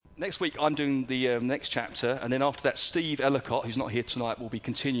Next week, I'm doing the next chapter, and then after that, Steve Ellicott, who's not here tonight, will be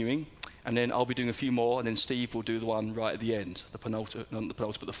continuing, and then I'll be doing a few more, and then Steve will do the one right at the end, the penultimate, not the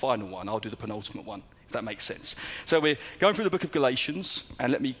penultimate, but the final one. I'll do the penultimate one, if that makes sense. So we're going through the book of Galatians,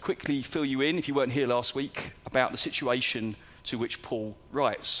 and let me quickly fill you in, if you weren't here last week, about the situation to which Paul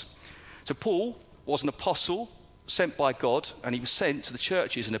writes. So Paul was an apostle sent by God, and he was sent to the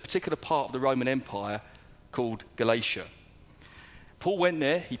churches in a particular part of the Roman Empire called Galatia. Paul went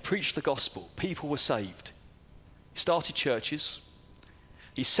there, he preached the gospel, people were saved. He started churches,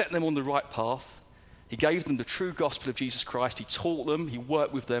 he set them on the right path, he gave them the true gospel of Jesus Christ, he taught them, he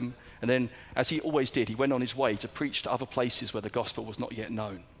worked with them, and then, as he always did, he went on his way to preach to other places where the gospel was not yet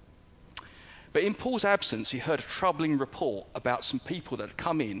known. But in Paul's absence, he heard a troubling report about some people that had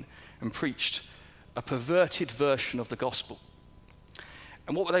come in and preached a perverted version of the gospel.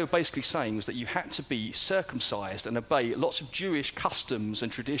 And what they were basically saying was that you had to be circumcised and obey lots of Jewish customs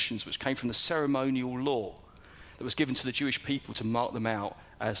and traditions which came from the ceremonial law that was given to the Jewish people to mark them out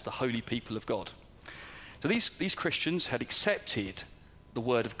as the holy people of God. So these Christians had accepted the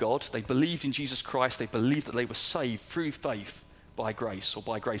word of God. They believed in Jesus Christ. They believed that they were saved through faith by grace, or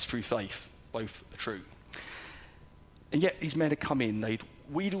by grace through faith. Both are true. And yet these men had come in. They'd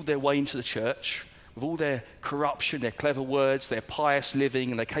wheedled their way into the church with all their corruption, their clever words, their pious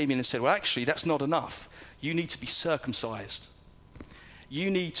living, and they came in and said, well, actually, that's not enough. You need to be circumcised. You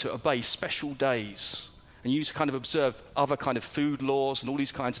need to obey special days, and you need to kind of observe other kind of food laws and all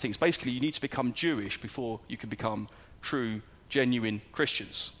these kinds of things. Basically, you need to become Jewish before you can become true, genuine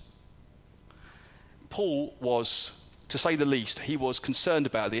Christians. Paul was, to say the least, he was concerned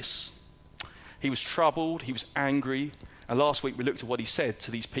about this. He was troubled, he was angry, and last week we looked at what he said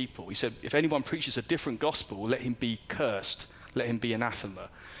to these people. He said, if anyone preaches a different gospel, let him be cursed, let him be anathema.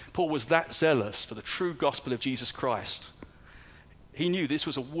 Paul was that zealous for the true gospel of Jesus Christ. He knew this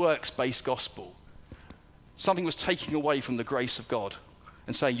was a works-based gospel. Something was taking away from the grace of God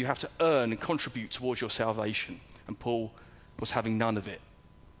and saying you have to earn and contribute towards your salvation. And Paul was having none of it.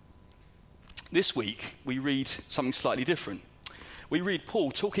 This week we read something slightly different. We read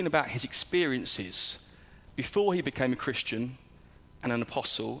Paul talking about his experiences before he became a Christian and an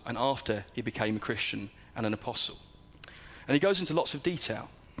apostle, and after he became a Christian and an apostle. And he goes into lots of detail.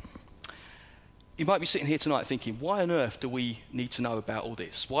 You might be sitting here tonight thinking, why on earth do we need to know about all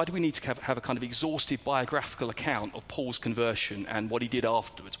this? Why do we need to have a kind of exhaustive biographical account of Paul's conversion and what he did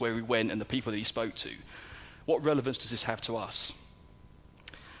afterwards, where he went and the people that he spoke to? What relevance does this have to us?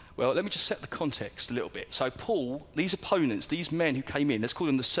 Well, let me just set the context a little bit. So Paul, these opponents, these men who came in, let's call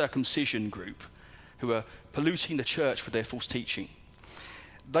them the circumcision group, who are polluting the church with their false teaching.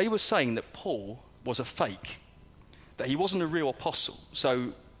 They were saying that Paul was a fake, that he wasn't a real apostle.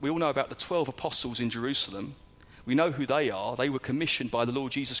 So we all know about the 12 apostles in Jerusalem. We know who they are. They were commissioned by the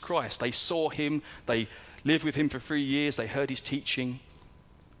Lord Jesus Christ. They saw him, they lived with him for 3 years, they heard his teaching.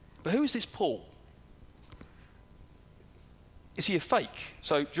 But who is this Paul? Is he a fake?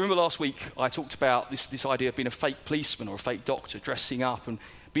 So do you remember last week I talked about this idea of being a fake policeman or a fake doctor, dressing up and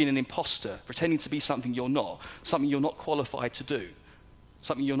being an imposter, pretending to be something you're not qualified to do,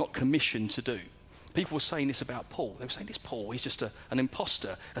 something you're not commissioned to do. People were saying this about Paul. They were saying this Paul, he's just an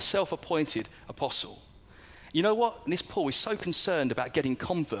imposter, a self-appointed apostle. You know what? And this Paul is so concerned about getting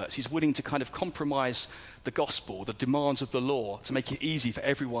converts, he's willing to kind of compromise the gospel, the demands of the law, to make it easy for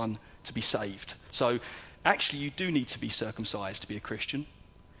everyone to be saved. So actually, you do need to be circumcised to be a Christian.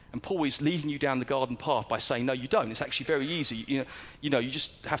 And Paul is leading you down the garden path by saying, no, you don't. It's actually very easy. You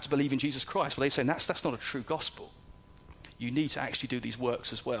just have to believe in Jesus Christ. Well, they're saying that's not a true gospel. You need to actually do these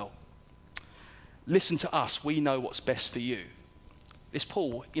works as well. Listen to us. We know what's best for you. This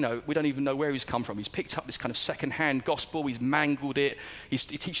Paul, we don't even know where he's come from. He's picked up this kind of second-hand gospel. He's mangled it. He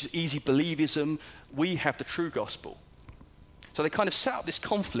teaches easy believism. We have the true gospel. So they kind of set up this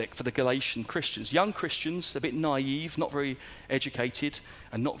conflict for the Galatian Christians. Young Christians, a bit naive, not very educated,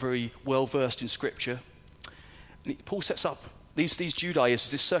 and not very well-versed in Scripture. And Paul sets up, these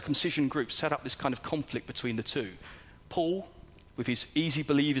Judaizers, this circumcision group, set up this kind of conflict between the two. Paul, with his easy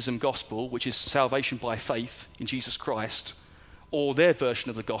believism gospel, which is salvation by faith in Jesus Christ, or their version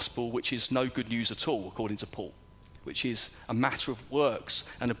of the gospel, which is no good news at all, according to Paul, which is a matter of works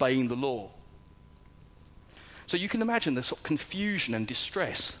and obeying the law. So you can imagine the sort of confusion and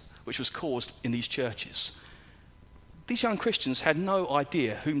distress which was caused in these churches. These young Christians had no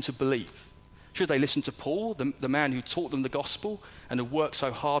idea whom to believe. Should they listen to Paul, the man who taught them the gospel and had worked so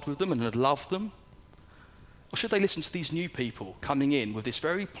hard with them and had loved them? Or should they listen to these new people coming in with this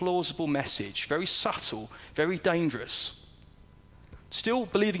very plausible message, very subtle, very dangerous, still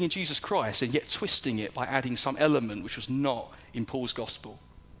believing in Jesus Christ and yet twisting it by adding some element which was not in Paul's gospel?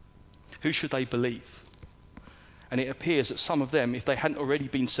 Who should they believe? And it appears that some of them, if they hadn't already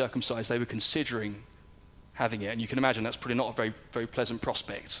been circumcised, they were considering having it. And you can imagine that's probably not a very, very pleasant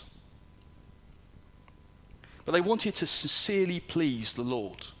prospect. But they wanted to sincerely please the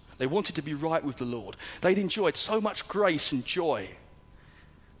Lord. They wanted to be right with the Lord. They'd enjoyed so much grace and joy,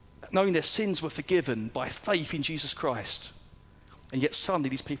 knowing their sins were forgiven by faith in Jesus Christ. And yet suddenly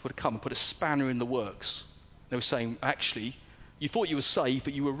these people had come and put a spanner in the works. They were saying, actually, you thought you were saved,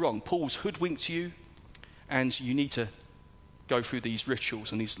 but you were wrong. Paul's hoodwinked you, and you need to go through these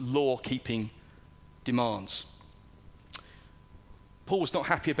rituals and these law-keeping demands. Paul was not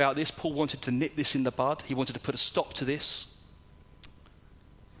happy about this. Paul wanted to nip this in the bud. He wanted to put a stop to this.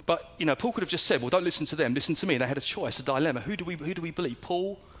 But, Paul could have just said, well, don't listen to them, listen to me. And they had a choice, a dilemma. Who do we believe,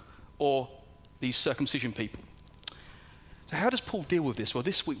 Paul or these circumcision people? So how does Paul deal with this? Well,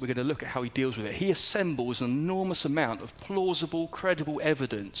 this week we're going to look at how he deals with it. He assembles an enormous amount of plausible, credible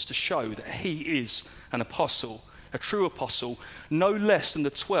evidence to show that he is an apostle, a true apostle, no less than the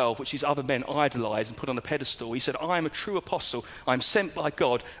 12 which these other men idolized and put on a pedestal. He said, I am a true apostle. I'm sent by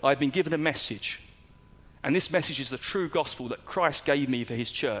God. I've been given a message. And this message is the true gospel that Christ gave me for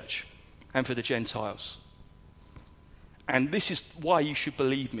his church and for the Gentiles. And this is why you should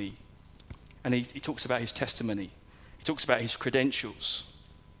believe me. And he talks about his testimony. He talks about his credentials.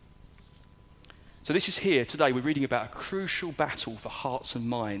 So this is here today. We're reading about a crucial battle for hearts and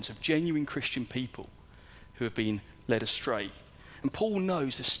minds of genuine Christian people who have been led astray. And Paul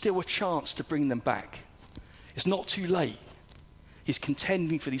knows there's still a chance to bring them back. It's not too late. He's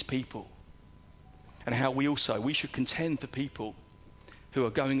contending for these people. And how we should contend for people who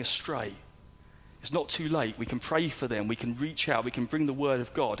are going astray. It's not too late. We can pray for them. We can reach out. We can bring the word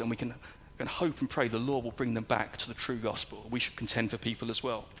of God, and we can hope and pray the Lord will bring them back to the true gospel. We should contend for people as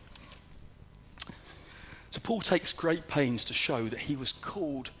well. So Paul takes great pains to show that he was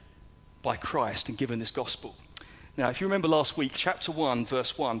called by Christ and given this gospel. Now, if you remember last week, chapter 1,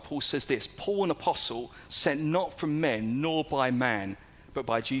 verse 1, Paul says this, Paul, an apostle, sent not from men nor by man, but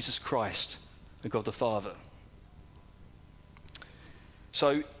by Jesus Christ and God the Father.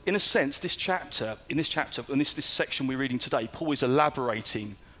 So, in a sense, this section we're reading today, Paul is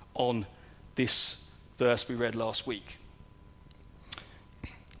elaborating on this verse we read last week.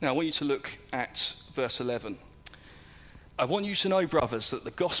 Now, I want you to look at verse 11. I want you to know, brothers, that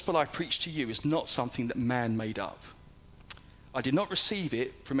the gospel I preach to you is not something that man made up. I did not receive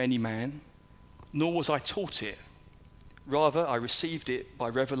it from any man, nor was I taught it. Rather, I received it by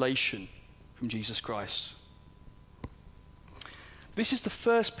revelation from Jesus Christ. This is the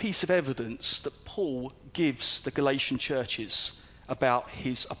first piece of evidence that Paul gives the Galatian churches about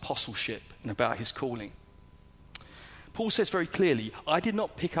his apostleship and about his calling. Paul says very clearly, I did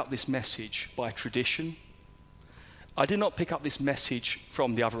not pick up this message by tradition. I did not pick up this message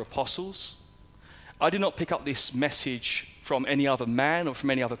from the other apostles. I did not pick up this message from any other man or from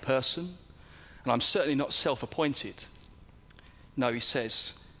any other person. And I'm certainly not self-appointed. No, he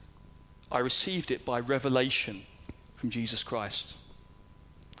says, I received it by revelation from Jesus Christ.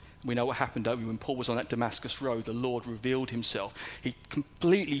 We know what happened, don't we? When Paul was on that Damascus road, the Lord revealed himself. He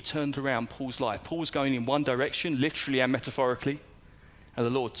completely turned around Paul's life. Paul was going in one direction, literally and metaphorically, and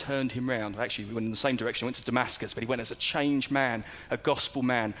the Lord turned him round. Actually, we went in the same direction. He went to Damascus, but he went as a changed man, a gospel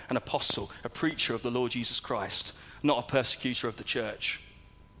man, an apostle, a preacher of the Lord Jesus Christ, not a persecutor of the church.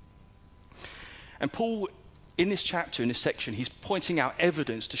 And Paul, in this chapter, in this section, he's pointing out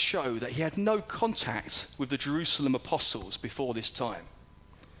evidence to show that he had no contact with the Jerusalem apostles before this time.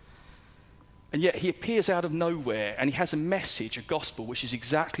 And yet he appears out of nowhere and he has a message, a gospel, which is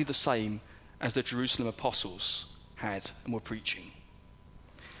exactly the same as the Jerusalem apostles had and were preaching.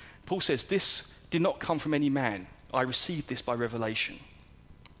 Paul says, this did not come from any man. I received this by revelation.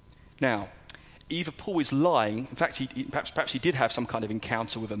 Now, either Paul is lying, in fact, perhaps he did have some kind of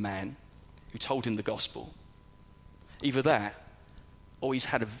encounter with a man who told him the gospel. Either that, or he's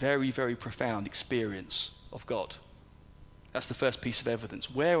had a very, very profound experience of God. That's the first piece of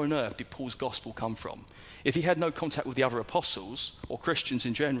evidence. Where on earth did Paul's gospel come from? If he had no contact with the other apostles or Christians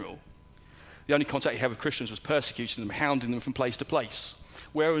in general, the only contact he had with Christians was persecuting them, hounding them from place to place.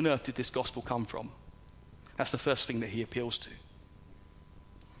 Where on earth did this gospel come from? That's the first thing that he appeals to.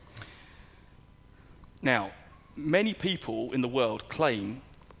 Now, many people in the world claim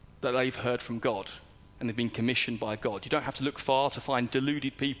that they've heard from God and they've been commissioned by God. You don't have to look far to find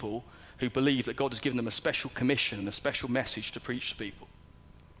deluded people who believe that God has given them a special commission and a special message to preach to people.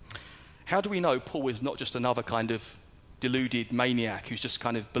 How do we know Paul is not just another kind of deluded maniac who's just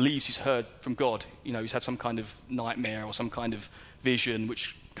kind of believes he's heard from God? You know, he's had some kind of nightmare or some kind of vision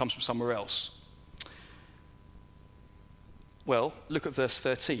which comes from somewhere else. Well, look at verse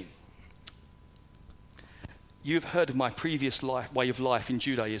 13. You have heard of my previous way of life in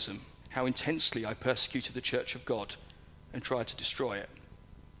Judaism, how intensely I persecuted the church of God and tried to destroy it.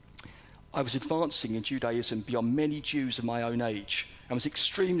 I was advancing in Judaism beyond many Jews of my own age and was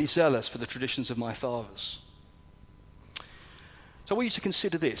extremely zealous for the traditions of my fathers. So I want you to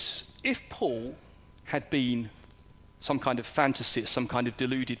consider this. If Paul had been some kind of fantasist, some kind of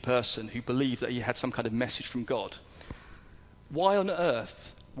deluded person who believed that he had some kind of message from God, why on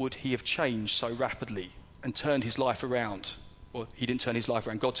earth would he have changed so rapidly and turned his life around? Well, he didn't turn his life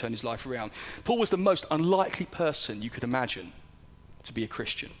around, God turned his life around. Paul was the most unlikely person you could imagine to be a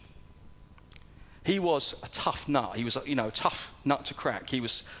Christian. He was a tough nut. He was a tough nut to crack. He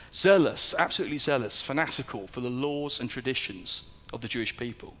was zealous, absolutely zealous, fanatical for the laws and traditions of the Jewish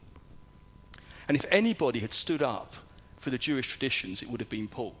people. And if anybody had stood up for the Jewish traditions, it would have been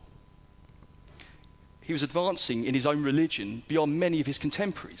Paul. He was advancing in his own religion beyond many of his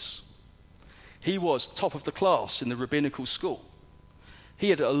contemporaries. He was top of the class in the rabbinical school. He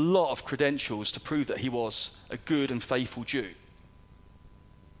had a lot of credentials to prove that he was a good and faithful Jew.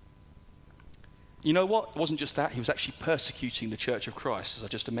 You know what? It wasn't just that. He was actually persecuting the Church of Christ, as I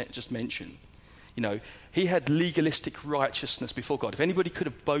just mentioned. He had legalistic righteousness before God. If anybody could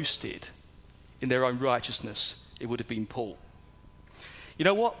have boasted in their own righteousness, it would have been Paul. You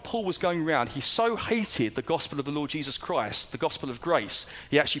know what? Paul was going around. He so hated the gospel of the Lord Jesus Christ, the gospel of grace,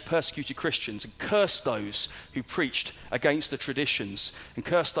 he actually persecuted Christians and cursed those who preached against the traditions and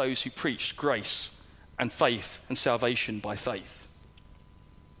cursed those who preached grace and faith and salvation by faith.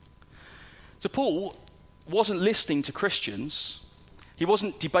 So Paul wasn't listening to Christians. He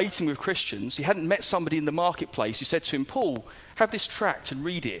wasn't debating with Christians. He hadn't met somebody in the marketplace who said to him, Paul, have this tract and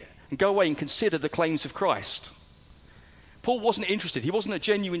read it and go away and consider the claims of Christ. Paul wasn't interested. He wasn't a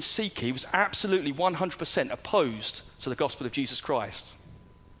genuine seeker. He was absolutely 100% opposed to the gospel of Jesus Christ.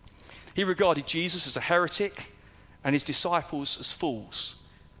 He regarded Jesus as a heretic and his disciples as fools.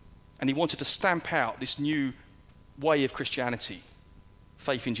 And he wanted to stamp out this new way of Christianity,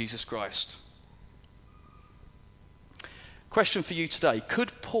 faith in Jesus Christ. Question for you today.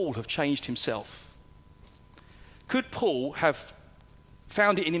 Could Paul have changed himself? Could Paul have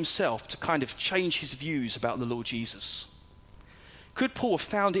found it in himself to kind of change his views about the Lord Jesus? Could Paul have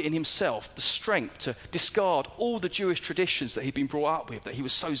found it in himself the strength to discard all the Jewish traditions that he'd been brought up with, that he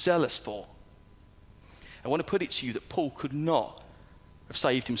was so zealous for? I want to put it to you that Paul could not have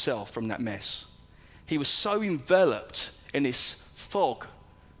saved himself from that mess. He was so enveloped in this fog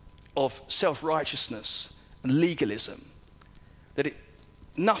of self-righteousness and legalism that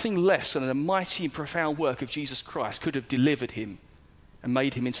nothing less than the mighty and profound work of Jesus Christ could have delivered him and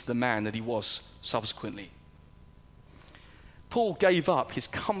made him into the man that he was subsequently. Paul gave up his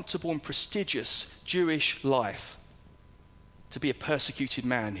comfortable and prestigious Jewish life to be a persecuted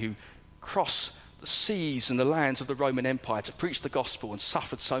man who crossed the seas and the lands of the Roman Empire to preach the gospel and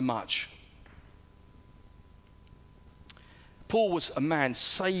suffered so much. Paul was a man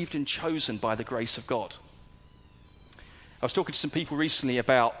saved and chosen by the grace of God. I was talking to some people recently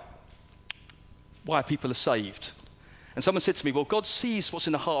about why people are saved. And someone said to me, well, God sees what's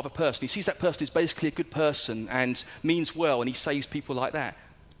in the heart of a person. He sees that person is basically a good person and means well, and he saves people like that.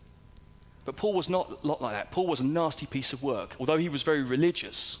 But Paul was not like that. Paul was a nasty piece of work. Although he was very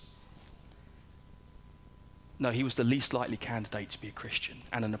religious, no, he was the least likely candidate to be a Christian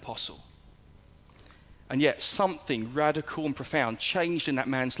and an apostle. And yet something radical and profound changed in that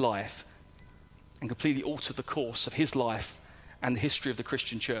man's life and completely altered the course of his life and the history of the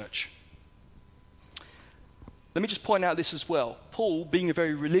Christian church. Let me just point out this as well. Paul, being a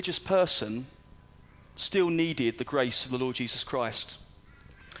very religious person, still needed the grace of the Lord Jesus Christ.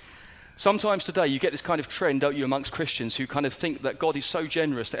 Sometimes today you get this kind of trend, don't you, amongst Christians who kind of think that God is so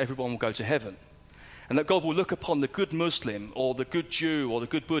generous that everyone will go to heaven. And that God will look upon the good Muslim or the good Jew or the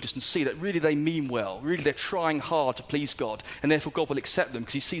good Buddhist and see that really they mean well. Really they're trying hard to please God, and therefore God will accept them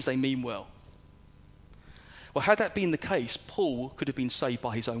because he sees they mean well. Well, had that been the case, Paul could have been saved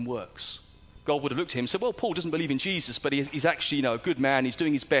by his own works. God would have looked at him and said, well, Paul doesn't believe in Jesus, but he's actually a good man. He's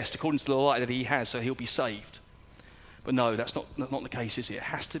doing his best according to the light that he has, so he'll be saved. But no, that's not the case, is it? It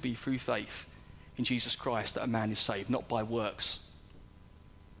has to be through faith in Jesus Christ that a man is saved, not by works.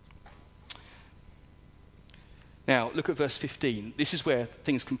 Now, look at verse 15. This is where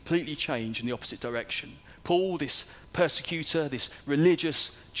things completely change in the opposite direction. Paul, this persecutor, this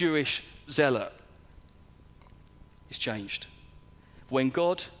religious Jewish zealot, is changed. When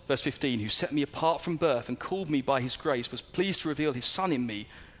God, verse 15, who set me apart from birth and called me by his grace, was pleased to reveal his Son in me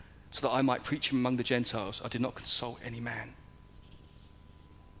so that I might preach him among the Gentiles, I did not consult any man.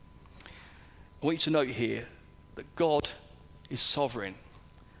 I want you to note here that God is sovereign.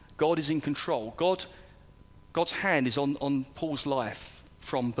 God is in control. God God's hand is on Paul's life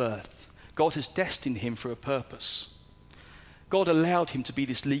from birth. God has destined him for a purpose. God allowed him to be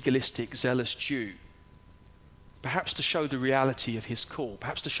this legalistic, zealous Jew, perhaps to show the reality of his call,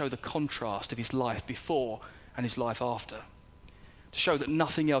 perhaps to show the contrast of his life before and his life after, to show that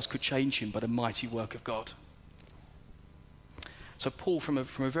nothing else could change him but a mighty work of God. So Paul, from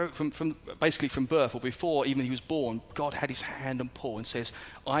basically from birth, or before even he was born, God had his hand on Paul and says,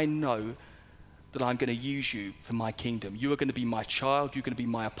 I know that I'm going to use you for my kingdom. You are going to be my child. You're going to be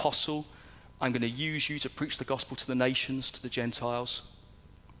my apostle. I'm going to use you to preach the gospel to the nations, to the Gentiles.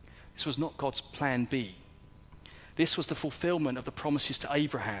 This was not God's plan B. This was the fulfillment of the promises to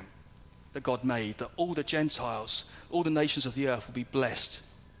Abraham that God made, that all the Gentiles, all the nations of the earth will be blessed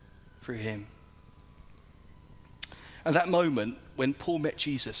through him. At that moment, when Paul met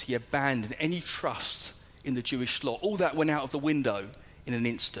Jesus, he abandoned any trust in the Jewish law. All that went out of the window in an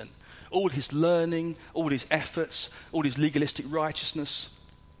instant. All his learning, all his efforts, all his legalistic righteousness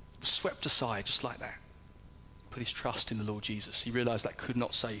was swept aside just like that. Put his trust in the Lord Jesus. He realized that could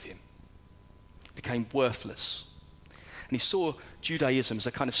not save him. It became worthless. And he saw Judaism as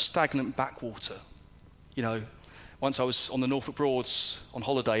a kind of stagnant backwater. You know, once I was on the Norfolk Broads on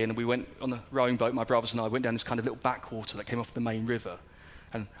holiday, and we went on a rowing boat, my brothers and I went down this kind of little backwater that came off the main river.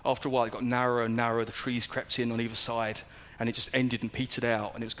 And after a while, it got narrower and narrower. The trees crept in on either side, and it just ended and petered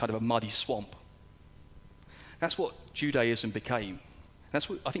out, and it was kind of a muddy swamp. That's what Judaism became. That's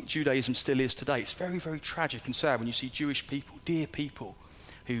what I think Judaism still is today. It's very, very tragic and sad when you see Jewish people, dear people,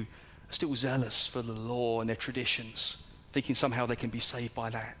 who are still zealous for the law and their traditions, thinking somehow they can be saved by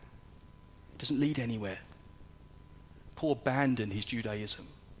that. It doesn't lead anywhere. Paul abandoned his Judaism.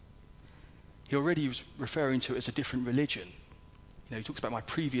 He already was referring to it as a different religion. You know, he talks about my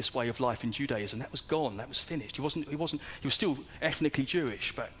previous way of life in Judaism. That was gone. That was finished. He was still ethnically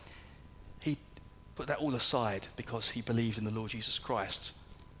Jewish, but he put that all aside because he believed in the Lord Jesus Christ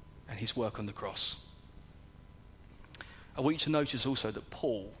and his work on the cross. I want you to notice also that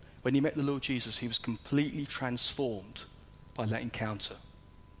Paul, when he met the Lord Jesus, he was completely transformed by that encounter.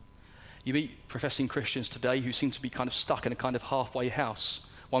 You meet professing Christians today who seem to be kind of stuck in a kind of halfway house,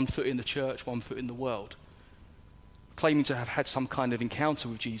 one foot in the church, one foot in the world, claiming to have had some kind of encounter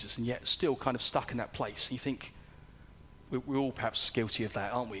with Jesus and yet still kind of stuck in that place. And you think, we're all perhaps guilty of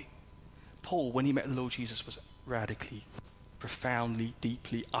that, aren't we? Paul, when he met the Lord Jesus, was radically, profoundly,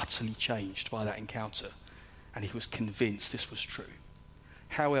 deeply, utterly changed by that encounter. And he was convinced this was true.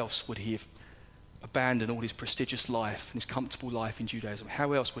 How else would he have abandoned all his prestigious life and his comfortable life in Judaism?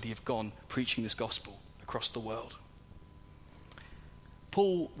 How else would he have gone preaching this gospel across the world?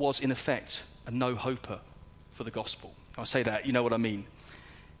 Paul was, in effect, a no-hoper for the gospel. I say that, you know what I mean.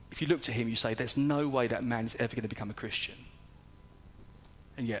 If you look to him, you say, there's no way that man is ever going to become a Christian.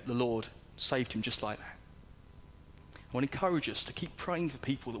 And yet the Lord saved him just like that. I want to encourage us to keep praying for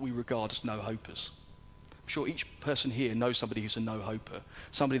people that we regard as no-hopers. I'm sure each person here knows somebody who's a no-hoper,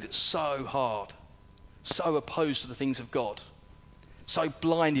 somebody that's so hard, so opposed to the things of God, so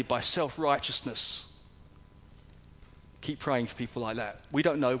blinded by self-righteousness. Keep praying for people like that. We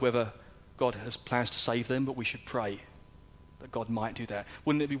don't know whether God has plans to save them, but we should pray that God might do that.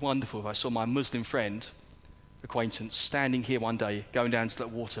 Wouldn't it be wonderful if I saw my Muslim friend, acquaintance, standing here one day, going down to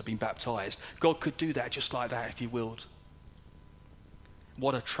that water, being baptized? God could do that just like that if he willed.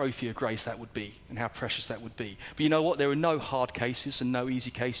 What a trophy of grace that would be, and how precious that would be. But you know what? There are no hard cases and no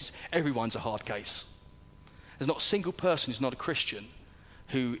easy cases. Everyone's a hard case. There's not a single person who's not a Christian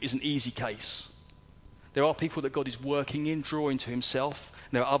who is an easy case. There are people that God is working in, drawing to himself.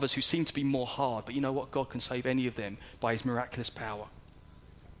 And there are others who seem to be more hard. But you know what? God can save any of them by his miraculous power.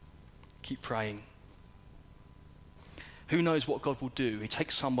 Keep praying. Who knows what God will do? He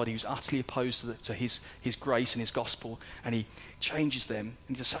takes somebody who's utterly opposed to his grace and his gospel, and he changes them.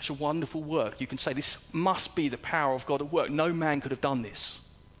 And he does such a wonderful work. You can say, this must be the power of God at work. No man could have done this.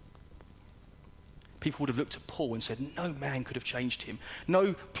 People would have looked at Paul and said, no man could have changed him.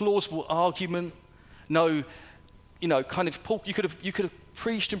 No plausible argument. No, Paul, you could have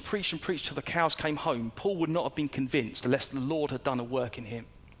preached and preached and preached till the cows came home. Paul would not have been convinced unless the Lord had done a work in him.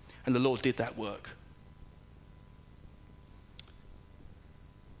 And the Lord did that work.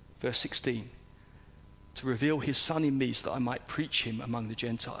 Verse 16, to reveal his son in me so that I might preach him among the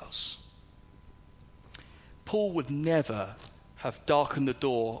Gentiles. Paul would never have darkened the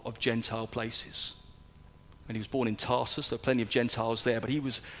door of Gentile places. When he was born in Tarsus, there were plenty of Gentiles there, but he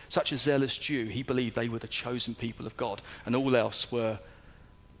was such a zealous Jew, he believed they were the chosen people of God, and all else were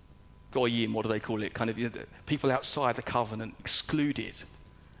goyim, what do they call it? People outside the covenant, excluded,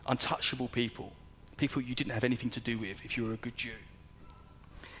 untouchable people you didn't have anything to do with if you were a good Jew.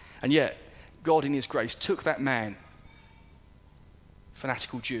 And yet, God in his grace took that man,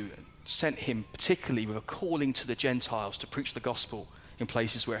 fanatical Jew, and sent him particularly with a calling to the Gentiles to preach the gospel in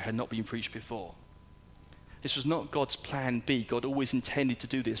places where it had not been preached before. This was not God's plan B. God always intended to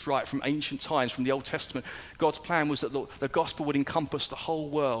do this. Right from ancient times, from the Old Testament, God's plan was that the gospel would encompass the whole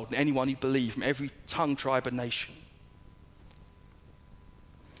world and anyone who believed from every tongue, tribe and nation.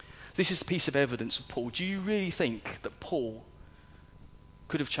 This is the piece of evidence of Paul. Do you really think that Paul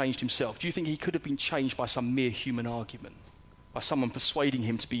could have changed himself? Do you think he could have been changed by some mere human argument? By someone persuading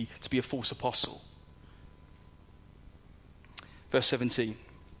him to be a false apostle? Verse 17.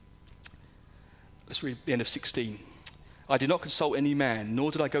 Let's read the end of 16. I did not consult any man,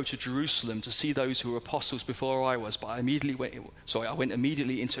 nor did I go to Jerusalem to see those who were apostles before I was, but I went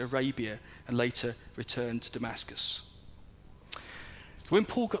immediately into Arabia and later returned to Damascus. When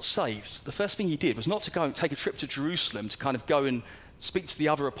Paul got saved, the first thing he did was not to go and take a trip to Jerusalem to kind of go and speak to the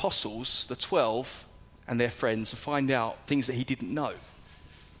other apostles, the 12 and their friends, and find out things that he didn't know.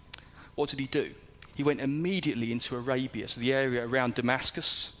 What did he do? He went immediately into Arabia, so the area around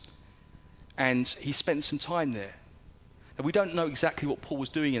Damascus, and he spent some time there. And we don't know exactly what Paul was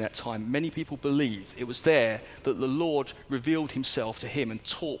doing in that time. Many people believe it was there that the Lord revealed himself to him and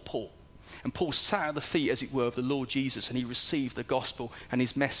taught Paul. And Paul sat at the feet, as it were, of the Lord Jesus, and he received the gospel and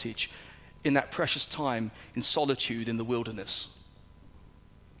his message in that precious time in solitude in the wilderness.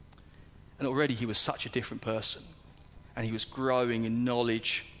 And already he was such a different person, and he was growing in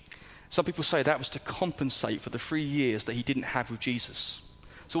knowledge. Some people say that was to compensate for the 3 years that he didn't have with Jesus.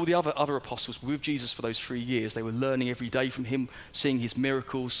 So all the other apostles were with Jesus for those 3 years. They were learning every day from him, seeing his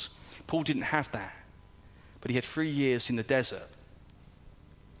miracles. Paul didn't have that. But he had 3 years in the desert,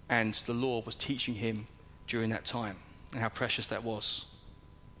 and the Lord was teaching him during that time, and how precious that was.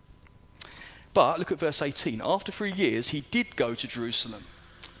 But look at verse 18. After 3 years, he did go to Jerusalem.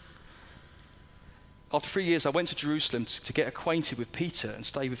 After 3 years, I went to Jerusalem to get acquainted with Peter and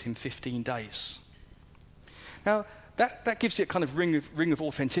stay with him 15 days. Now, that gives it a kind of ring of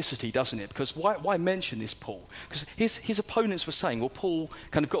authenticity, doesn't it? Because why mention this, Paul? Because his opponents were saying, well, Paul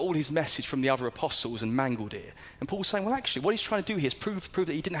kind of got all his message from the other apostles and mangled it. And Paul was saying, well, actually, what he's trying to do here is prove that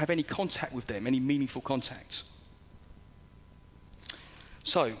he didn't have any contact with them, any meaningful contact.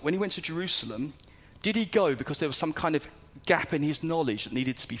 So, when he went to Jerusalem, did he go because there was some kind of gap in his knowledge that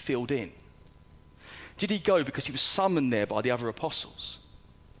needed to be filled in? Did he go because he was summoned there by the other apostles?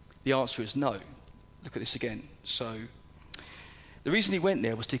 The answer is no. Look at this again. So, the reason he went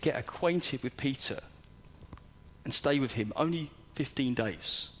there was to get acquainted with Peter and stay with him only 15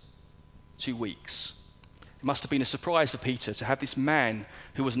 days, 2 weeks. It must have been a surprise for Peter to have this man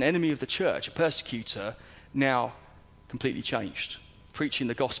who was an enemy of the church, a persecutor, now completely changed, preaching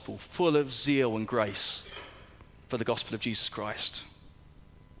the gospel, full of zeal and grace for the gospel of Jesus Christ.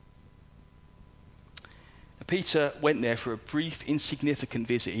 Peter went there for a brief, insignificant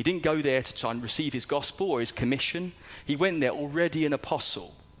visit. He didn't go there to try and receive his gospel or his commission. He went there already an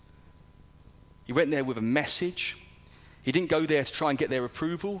apostle. He went there with a message. He didn't go there to try and get their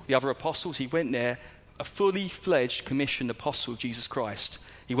approval, the other apostles. He went there a fully fledged commissioned apostle of Jesus Christ.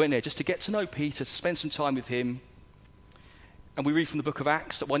 He went there just to get to know Peter, to spend some time with him. And we read from the book of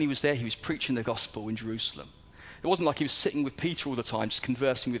Acts that when he was there, he was preaching the gospel in Jerusalem. It wasn't like he was sitting with Peter all the time, just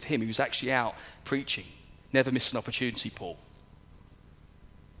conversing with him. He was actually out preaching. Never miss an opportunity, Paul.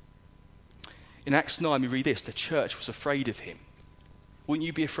 In Acts 9, we read this: the church was afraid of him. Wouldn't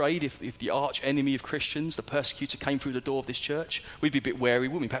you be afraid if the arch enemy of Christians, the persecutor, came through the door of this church? We'd be a bit wary,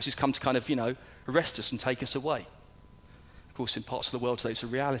 wouldn't we? Perhaps he's come to kind of, arrest us and take us away. Of course, in parts of the world today, it's a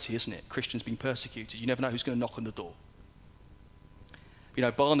reality, isn't it? Christians being persecuted. You never know who's going to knock on the door.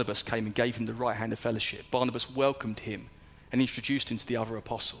 Barnabas came and gave him the right hand of fellowship. Barnabas welcomed him and introduced him to the other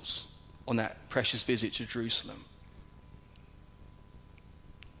apostles on that precious visit to Jerusalem.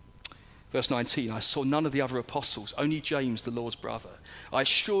 Verse 19, I saw none of the other apostles, only James, the Lord's brother. I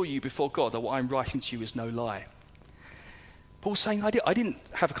assure you before God that what I'm writing to you is no lie. Paul's saying, I didn't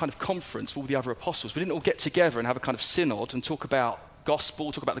have a kind of conference with all the other apostles. We didn't all get together and have a kind of synod and talk about the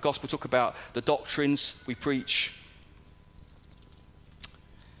gospel, talk about the doctrines we preach.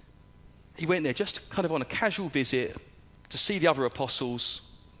 He went there just kind of on a casual visit to see the other apostles,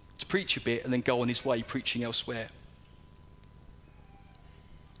 to preach a bit, and then go on his way preaching elsewhere.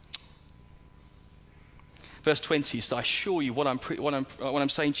 Verse 20 is, I assure you what I'm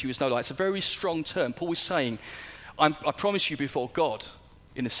saying to you is no lie. It's a very strong term. Paul is saying, I promise you before God,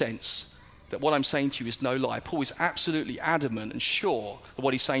 in a sense, that what I'm saying to you is no lie. Paul is absolutely adamant and sure that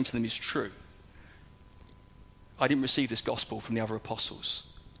what he's saying to them is true. I didn't receive this gospel from the other apostles.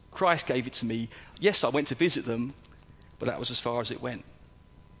 Christ gave it to me. Yes, I went to visit them, but that was as far as it went.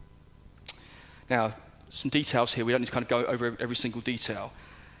 Now, some details here. We don't need to kind of go over every single detail.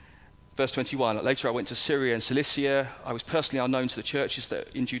 Verse 21, later I went to Syria and Cilicia. I was personally unknown to the churches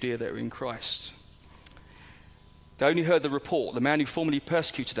that in Judea that are in Christ. They only heard the report. The man who formerly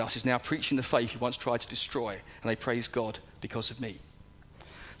persecuted us is now preaching the faith he once tried to destroy, and they praise God because of me.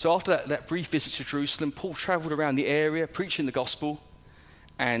 So after that brief visit to Jerusalem, Paul travelled around the area preaching the gospel,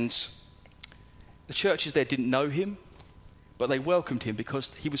 and the churches there didn't know him, but they welcomed him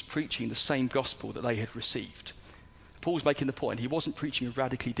because he was preaching the same gospel that they had received. Paul's making the point, he wasn't preaching a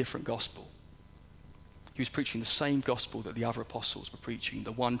radically different gospel. He was preaching the same gospel that the other apostles were preaching,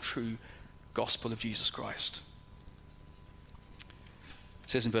 the one true gospel of Jesus Christ. It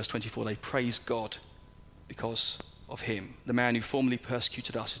says in verse 24, they praised God because of him. The man who formerly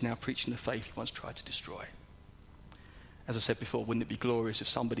persecuted us is now preaching the faith he once tried to destroy. As I said before, wouldn't it be glorious if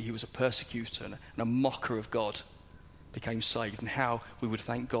somebody who was a persecutor and a mocker of God became saved, and how we would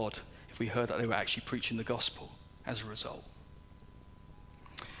thank God if we heard that they were actually preaching the gospel as a result.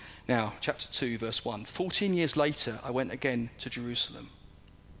 Now, chapter 2, verse 1. 14 years later, I went again to Jerusalem.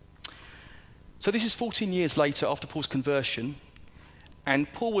 So this is 14 years later after Paul's conversion, and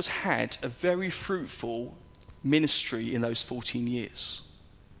Paul has had a very fruitful ministry in those 14 years.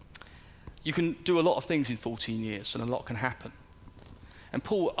 You can do a lot of things in 14 years, and a lot can happen. And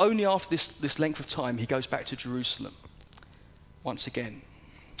Paul, only after this length of time, he goes back to Jerusalem once again.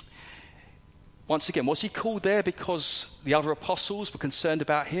 Once again, was he called there because the other apostles were concerned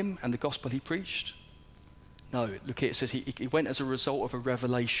about him and the gospel he preached? No, look here, it says he went as a result of a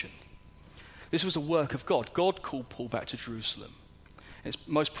revelation. This was a work of God. God called Paul back to Jerusalem. It's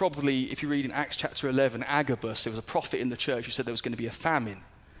most probably, if you read in Acts chapter 11, Agabus, there was a prophet in the church who said there was going to be a famine.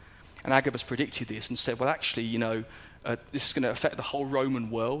 And Agabus predicted this and said, well, actually, this is going to affect the whole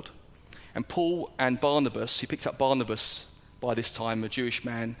Roman world. And Paul and Barnabas, he picked up Barnabas by this time, a Jewish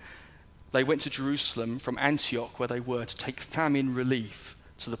man, they went to Jerusalem from Antioch, where they were, to take famine relief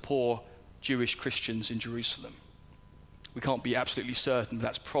to the poor Jewish Christians in Jerusalem. We can't be absolutely certain, but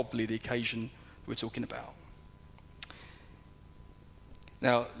that's probably the occasion we're talking about.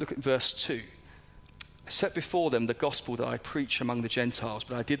 Now, look at verse 2. I set before them the gospel that I preach among the Gentiles,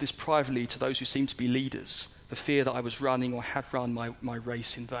 but I did this privately to those who seemed to be leaders, for fear that I was running or had run my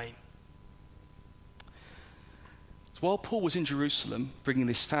race in vain. While Paul was in Jerusalem, bringing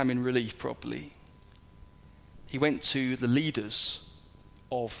this famine relief probably, he went to the leaders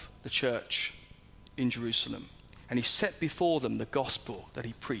of the church in Jerusalem, and he set before them the gospel that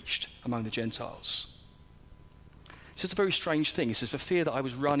he preached among the Gentiles. It's just a very strange thing. He says, for fear that I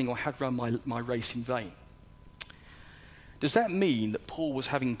was running or had run my race in vain. Does that mean that Paul was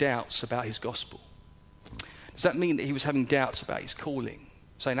having doubts about his gospel? Does that mean that he was having doubts about his calling?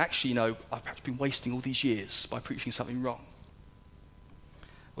 Saying, actually, I've perhaps been wasting all these years by preaching something wrong.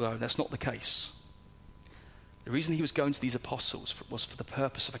 Well, that's not the case. The reason he was going to these apostles was for the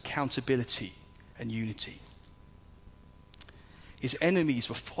purpose of accountability and unity. His enemies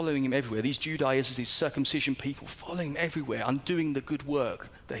were following him everywhere. These Judaizers, these circumcision people, following him everywhere, undoing the good work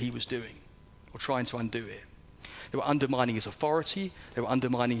that he was doing, or trying to undo it. They were undermining his authority. They were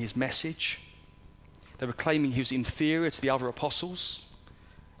undermining his message. They were claiming he was inferior to the other apostles,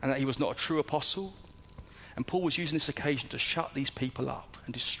 and that he was not a true apostle. And Paul was using this occasion to shut these people up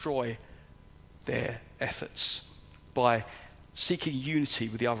and destroy their efforts by seeking unity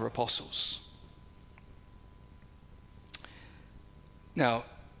with the other apostles. Now,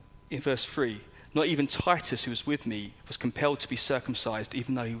 in verse 3, not even Titus, who was with me, was compelled to be circumcised,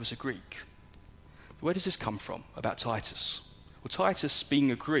 even though he was a Greek. Where does this come from about Titus? Well, Titus,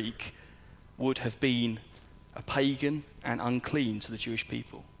 being a Greek, would have been a pagan and unclean to the Jewish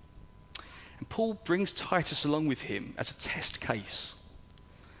people. And Paul brings Titus along with him as a test case.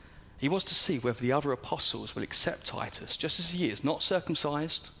 He wants to see whether the other apostles will accept Titus just as he is, not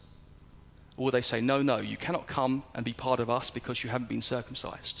circumcised, or will they say, no, you cannot come and be part of us because you haven't been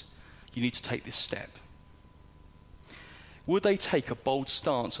circumcised. You need to take this step. Would they take a bold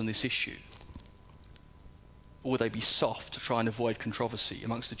stance on this issue? Or would they be soft to try and avoid controversy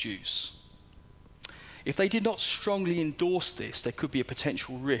amongst the Jews? If they did not strongly endorse this, there could be a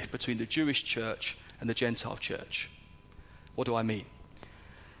potential rift between the Jewish church and the Gentile church. What do I mean?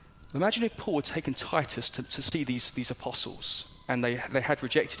 Imagine if Paul had taken Titus to see these apostles, and they had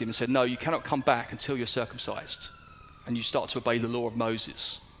rejected him and said, no, you cannot come back until you're circumcised, and you start to obey the law of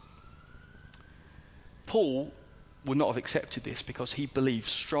Moses. Paul would not have accepted this because he believed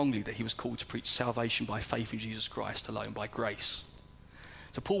strongly that he was called to preach salvation by faith in Jesus Christ alone, by grace.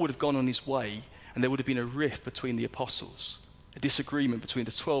 So Paul would have gone on his way, and there would have been a rift between the apostles, a disagreement between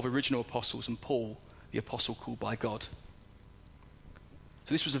the 12 original apostles and Paul, the apostle called by God.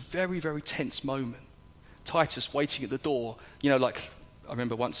 So this was a very, very tense moment. Titus waiting at the door. You know, like, I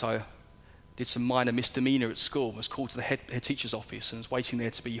remember once I did some minor misdemeanor at school and was called to the head teacher's office and was waiting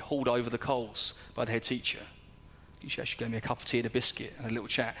there to be hauled over the coals by the head teacher. She actually gave me a cup of tea and a biscuit and a little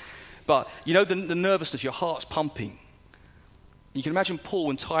chat. But, you know, the nervousness, your heart's pumping. You can imagine Paul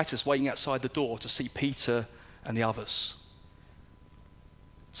and Titus waiting outside the door to see Peter and the others.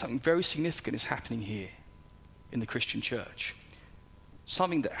 Something very significant is happening here in the Christian church.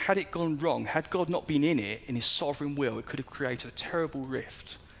 Something that, had it gone wrong, had God not been in it, in his sovereign will, it could have created a terrible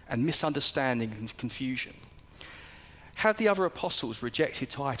rift and misunderstanding and confusion. Had the other apostles rejected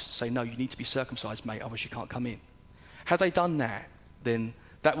Titus to say, no, you need to be circumcised, mate, otherwise you can't come in. Had they done that, then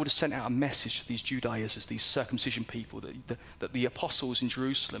that would have sent out a message to these Judaizers, these circumcision people, that the apostles in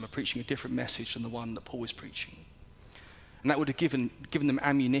Jerusalem are preaching a different message than the one that Paul is preaching. And that would have given them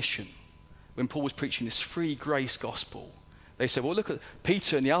ammunition when Paul was preaching this free grace gospel. They said, well, look, at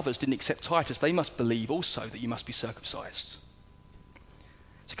Peter and the others didn't accept Titus. They must believe also that you must be circumcised.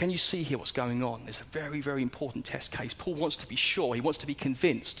 So can you see here what's going on? There's a very, very important test case. Paul wants to be sure, he wants to be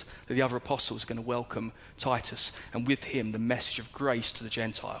convinced that the other apostles are going to welcome Titus and with him the message of grace to the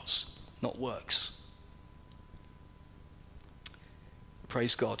Gentiles, not works.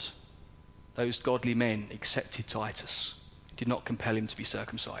 Praise God. Those godly men accepted Titus, did not compel him to be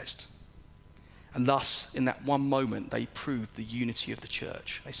circumcised. And thus, in that one moment, they proved the unity of the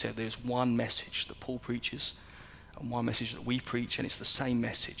church. They said there's one message that Paul preaches and one message that we preach, and it's the same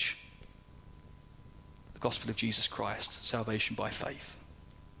message. The gospel of Jesus Christ, salvation by faith.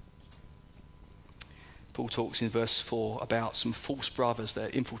 Paul talks in verse 4 about some false brothers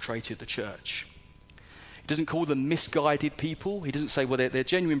that infiltrated the church. He doesn't call them misguided people. He doesn't say, well, they're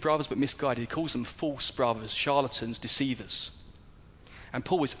genuine brothers but misguided. He calls them false brothers, charlatans, deceivers. And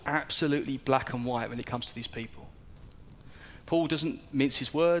Paul is absolutely black and white when it comes to these people. Paul doesn't mince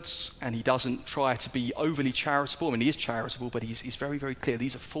his words, and he doesn't try to be overly charitable. I mean, he is charitable, but he's very, very clear.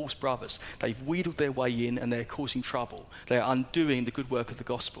 These are false brothers. They've wheedled their way in, and they're causing trouble. They are undoing the good work of the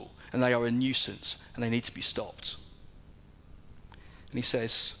gospel, and they are a nuisance, and they need to be stopped. And he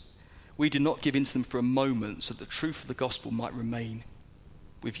says, we do not give in to them for a moment so that the truth of the gospel might remain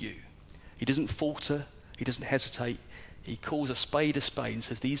with you. He doesn't falter. He doesn't hesitate. He calls a spade and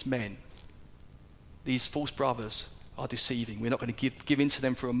says, these men, these false brothers are deceiving. We're not going to give in to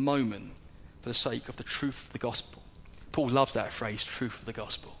them for a moment for the sake of the truth of the gospel. Paul loves that phrase, truth of the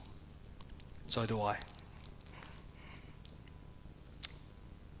gospel. So do I.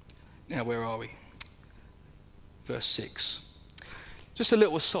 Now, where are we? Verse 6. Just a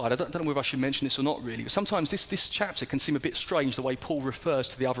little aside, I don't know whether I should mention this or not really, but sometimes this chapter can seem a bit strange the way Paul refers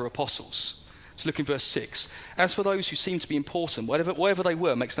to the other apostles. So look in verse 6. As for those who seem to be important, whatever they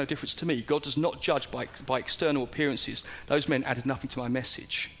were makes no difference to me. God does not judge by external appearances. Those men added nothing to my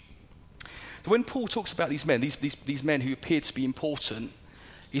message. But when Paul talks about these men, these men who appear to be important,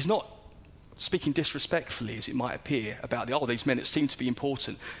 he's not speaking disrespectfully, as it might appear, about these men that seem to be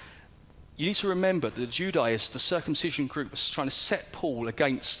important. You need to remember that the Judaizers, the circumcision group, was trying to set Paul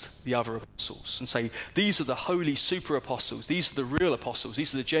against the other apostles and say, these are the holy super apostles, these are the real apostles,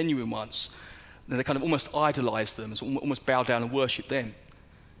 these are the genuine ones. And they kind of almost idolize them, almost bow down and worship them.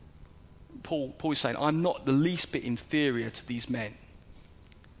 Paul is saying, I'm not the least bit inferior to these men.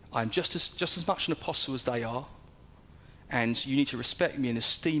 I'm just as much an apostle as they are, and you need to respect me and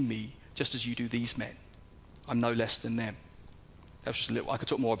esteem me just as you do these men. I'm no less than them. That was just a little. I could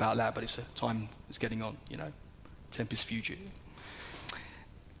talk more about that, but time is getting on. Tempus fugit.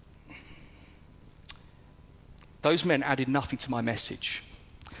 Those men added nothing to my message.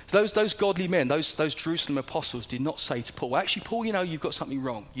 Those godly men, those Jerusalem apostles did not say to Paul, actually, Paul, you've got something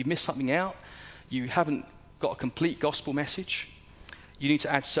wrong. You've missed something out. You haven't got a complete gospel message. You need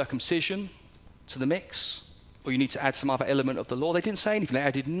to add circumcision to the mix, or you need to add some other element of the law. They didn't say anything. They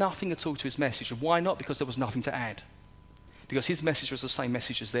added nothing at all to his message. And why not? Because there was nothing to add. Because his message was the same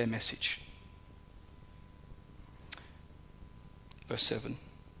message as their message. Verse 7.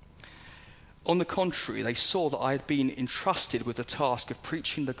 On the contrary, they saw that I had been entrusted with the task of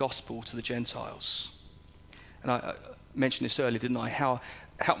preaching the gospel to the Gentiles. And I mentioned this earlier, didn't I? How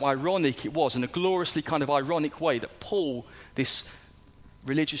ironic it was, in a gloriously kind of ironic way, that Paul, this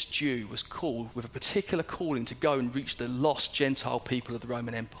religious Jew, was called with a particular calling to go and reach the lost Gentile people of the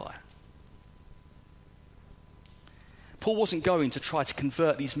Roman Empire. Paul wasn't going to try to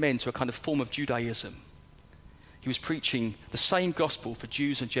convert these men to a kind of form of Judaism. He was preaching the same gospel for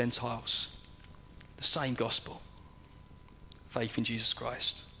Jews and Gentiles. The same gospel. Faith in Jesus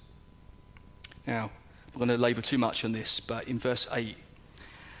Christ. Now, I'm not going to labour too much on this, but in verse 8,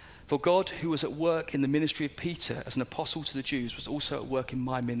 For God, who was at work in the ministry of Peter as an apostle to the Jews, was also at work in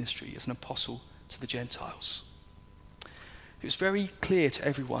my ministry as an apostle to the Gentiles. It was very clear to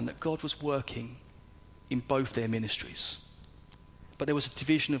everyone that God was working in both their ministries. But there was a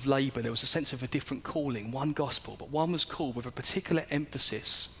division of labour. There was a sense of a different calling, one gospel, but one was called with a particular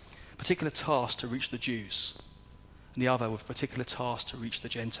emphasis, a particular task to reach the Jews, and the other with a particular task to reach the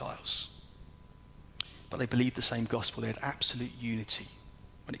Gentiles. But they believed the same gospel. They had absolute unity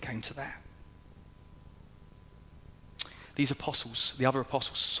when it came to that. These apostles, the other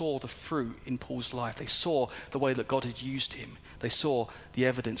apostles, saw the fruit in Paul's life. They saw the way that God had used him. They saw the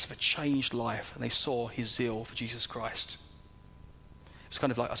evidence of a changed life, and they saw his zeal for Jesus Christ. It's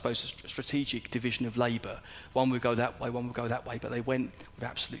kind of like, I suppose, a strategic division of labour. One would go that way, one would go that way, but they went with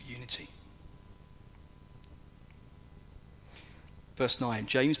absolute unity. Verse 9,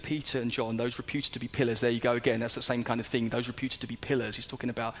 James, Peter and John, those reputed to be pillars. There you go again, that's the same kind of thing. Those reputed to be pillars. He's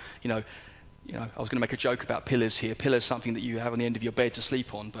talking about, I was going to make a joke about pillars here. Pillars, something that you have on the end of your bed to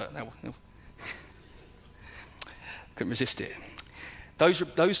sleep on, but couldn't resist it.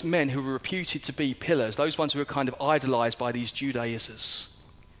 Those men who were reputed to be pillars, those ones who were kind of idolised by these Judaizers,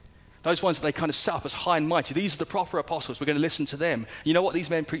 those ones that they kind of set up as high and mighty, these are the proper apostles, we're going to listen to them. You know what?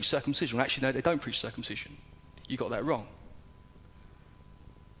 These men preach circumcision. Well, actually, no, they don't preach circumcision. You got that wrong.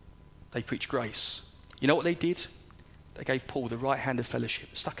 They preach grace. You know what they did? They gave Paul the right hand of fellowship,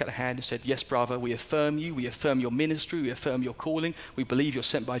 stuck out a hand and said, yes, brother, we affirm you, we affirm your ministry, we affirm your calling, we believe you're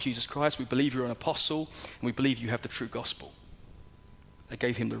sent by Jesus Christ, we believe you're an apostle, and we believe you have the true gospel. They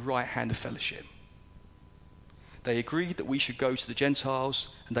gave him the right hand of fellowship. They agreed that we should go to the Gentiles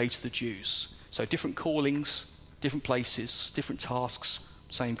and they to the Jews. So different callings, different places, different tasks,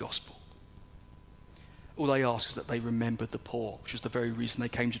 same gospel. All they ask is that they remembered the poor, which was the very reason they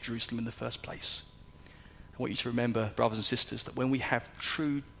came to Jerusalem in the first place. I want you to remember, brothers and sisters, that when we have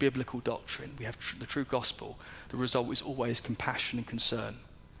true biblical doctrine, we have the true gospel, the result is always compassion and concern,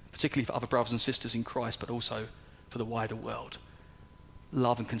 particularly for other brothers and sisters in Christ, but also for the wider world.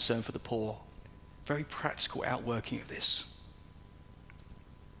 Love and concern for the poor. Very practical outworking of this.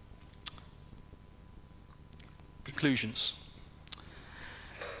 Conclusions.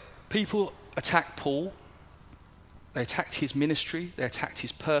 People attacked Paul. They attacked his ministry. They attacked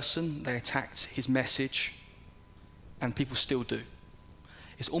his person. They attacked his message. And people still do.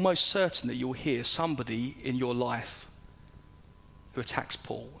 It's almost certain that you'll hear somebody in your life who attacks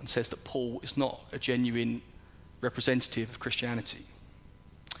Paul and says that Paul is not a genuine representative of Christianity.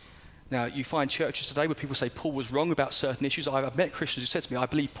 Now, you find churches today where people say Paul was wrong about certain issues. I've met Christians who said to me, I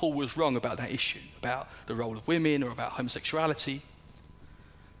believe Paul was wrong about that issue, about the role of women or about homosexuality.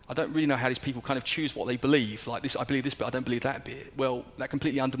 I don't really know how these people kind of choose what they believe. Like this, I believe this bit, I don't believe that bit. Well, that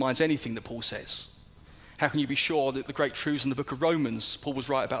completely undermines anything that Paul says. How can you be sure that the great truths in the book of Romans, Paul was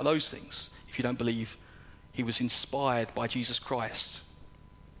right about those things, if you don't believe he was inspired by Jesus Christ,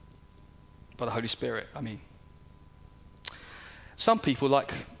 by the Holy Spirit, I mean. Some people,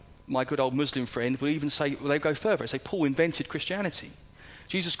 like my good old Muslim friend, will even say, well, they go further, they say Paul invented Christianity.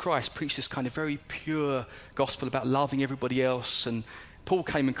 Jesus Christ preached this kind of very pure gospel about loving everybody else, and Paul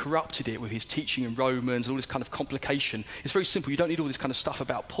came and corrupted it with his teaching in Romans and all this kind of complication. It's very simple. You don't need all this kind of stuff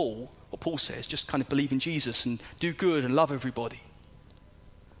about Paul, what Paul says. Just kind of believe in Jesus and do good and love everybody.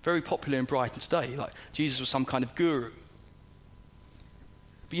 Very popular in Brighton today, like Jesus was some kind of guru.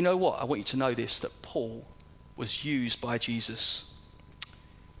 But you know what? I want you to know this, that Paul was used by Jesus.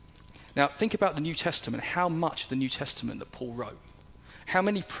 Now, think about the New Testament, how much of the New Testament that Paul wrote. How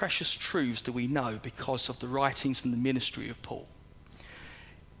many precious truths do we know because of the writings and the ministry of Paul?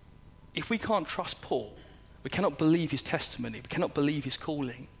 If we can't trust Paul, we cannot believe his testimony, we cannot believe his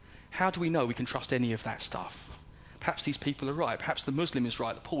calling, how do we know we can trust any of that stuff? Perhaps these people are right. Perhaps the Muslim is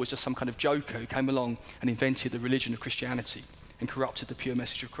right, that Paul was just some kind of joker who came along and invented the religion of Christianity and corrupted the pure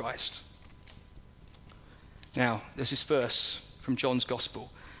message of Christ. Now, there's this verse from John's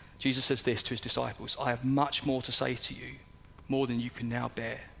Gospel. Jesus says this to his disciples, I have much more to say to you, more than you can now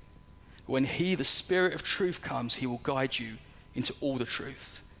bear. When he, the Spirit of truth, comes, he will guide you into all the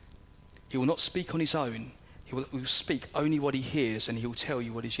truth. He will not speak on his own. He will speak only what he hears, and he will tell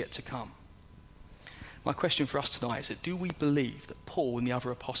you what is yet to come. My question for us tonight is that do we believe that Paul and the other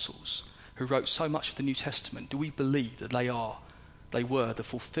apostles who wrote so much of the New Testament, do we believe that they were the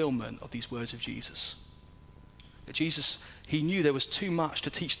fulfillment of these words of Jesus? That Jesus, he knew there was too much to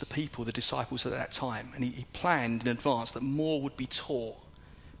teach the people, the disciples at that time, and he planned in advance that more would be taught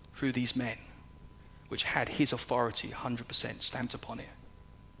through these men, which had his authority 100% stamped upon it.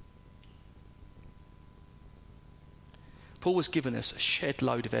 Paul has given us a shed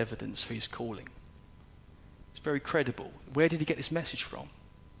load of evidence for his calling. It's very credible. Where did he get this message from?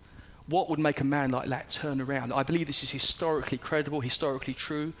 What would make a man like that turn around? I believe this is historically credible, historically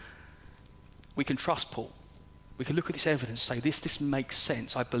true. We can trust Paul. We can look at this evidence and say, this makes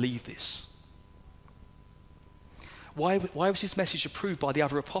sense. I believe this. Why was his message approved by the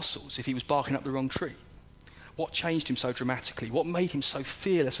other apostles if he was barking up the wrong tree? What changed him so dramatically? What made him so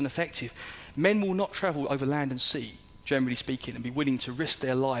fearless and effective? Men will not travel over land and sea, generally speaking, and be willing to risk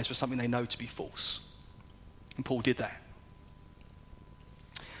their lives for something they know to be false. And Paul did that.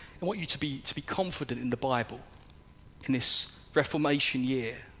 I want you to be confident in the Bible, in this Reformation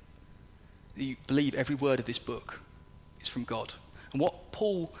year, that you believe every word of this book is from God. And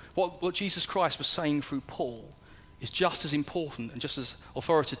what Jesus Christ was saying through Paul is just as important and just as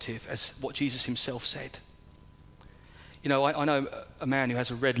authoritative as what Jesus himself said. You know, I know a man who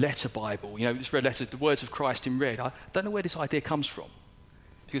has a red letter Bible. You know, this red letter, the words of Christ in red. I don't know where this idea comes from,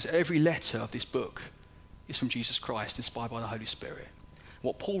 because every letter of this book is from Jesus Christ, inspired by the Holy Spirit.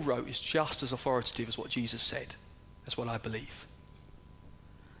 What Paul wrote is just as authoritative as what Jesus said. That's what I believe.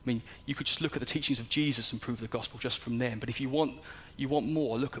 I mean, you could just look at the teachings of Jesus and prove the gospel just from them. But if you want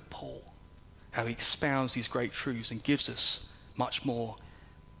more, look at Paul, how he expounds these great truths and gives us much more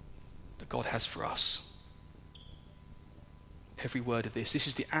that God has for us. Every word of this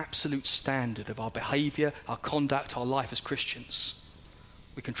is the absolute standard of our behavior, our conduct, our life as Christians.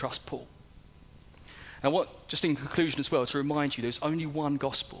 We can trust Paul. And just in conclusion as well, to remind you, there's only one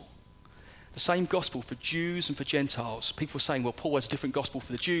gospel. The same gospel for Jews and for Gentiles. People are saying, well, Paul has a different gospel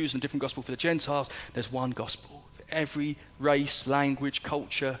for the Jews and a different gospel for the Gentiles. There's one gospel for every race, language,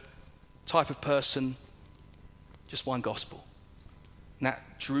 culture, type of person. Just one gospel. And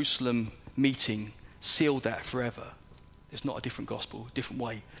that Jerusalem meeting sealed that forever. There's not a different gospel, a different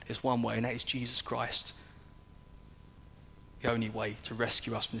way. There's one way, and that is Jesus Christ. The only way to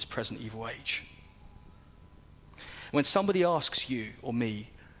rescue us from this present evil age. When somebody asks you or me,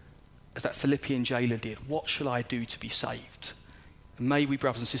 as that Philippian jailer did, what shall I do to be saved? And may we,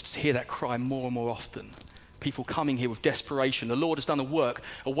 brothers and sisters, hear that cry more and more often. People coming here with desperation. The Lord has done a work,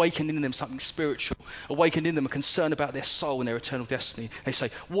 awakened in them something spiritual, awakened in them a concern about their soul and their eternal destiny. They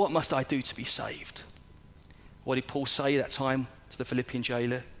say, what must I do to be saved? What did Paul say that time to the Philippian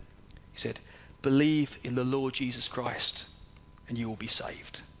jailer? He said, believe in the Lord Jesus Christ and you will be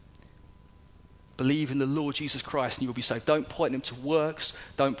saved. Believe in the Lord Jesus Christ and you will be saved. Don't point them to works.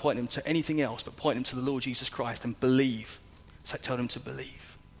 Don't point them to anything else, but point them to the Lord Jesus Christ and believe. So tell them to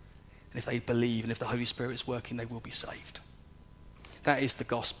believe. And if they believe and if the Holy Spirit is working, they will be saved. That is the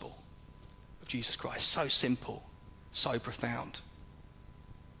gospel of Jesus Christ. So simple, so profound.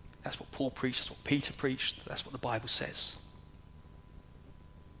 That's what Paul preached, that's what Peter preached, that's what the Bible says.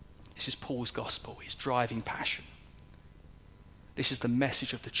 This is Paul's gospel, his driving passion. This is the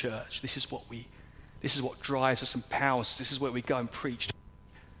message of the church. This is what drives us and powers us. This is where we go and preach to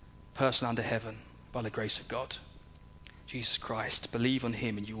the person under heaven by the grace of God. Jesus Christ, believe on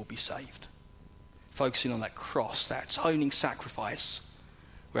him and you will be saved. Focusing on that cross, that atoning sacrifice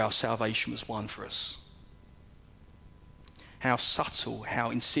where our salvation was won for us. How subtle,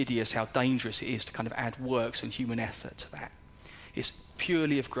 how insidious, how dangerous it is to kind of add works and human effort to that. It's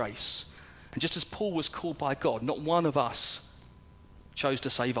purely of grace. And just as Paul was called by God, not one of us chose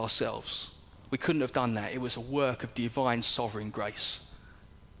to save ourselves. We couldn't have done that. It was a work of divine sovereign grace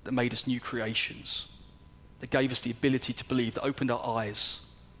that made us new creations, that gave us the ability to believe, that opened our eyes.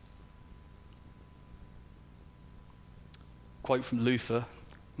 Quote from Luther,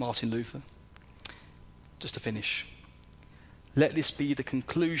 Martin Luther, just to finish. Let this be the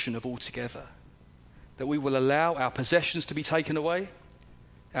conclusion of all together, that we will allow our possessions to be taken away,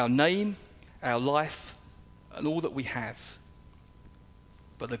 our name, our life, and all that we have.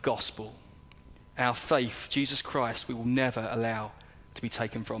 But the gospel, our faith, Jesus Christ, we will never allow to be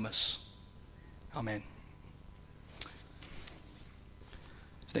taken from us. Amen. So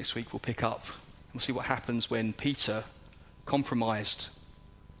next week we'll pick up and we'll see what happens when Peter compromised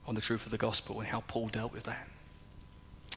on the truth of the gospel and how Paul dealt with that.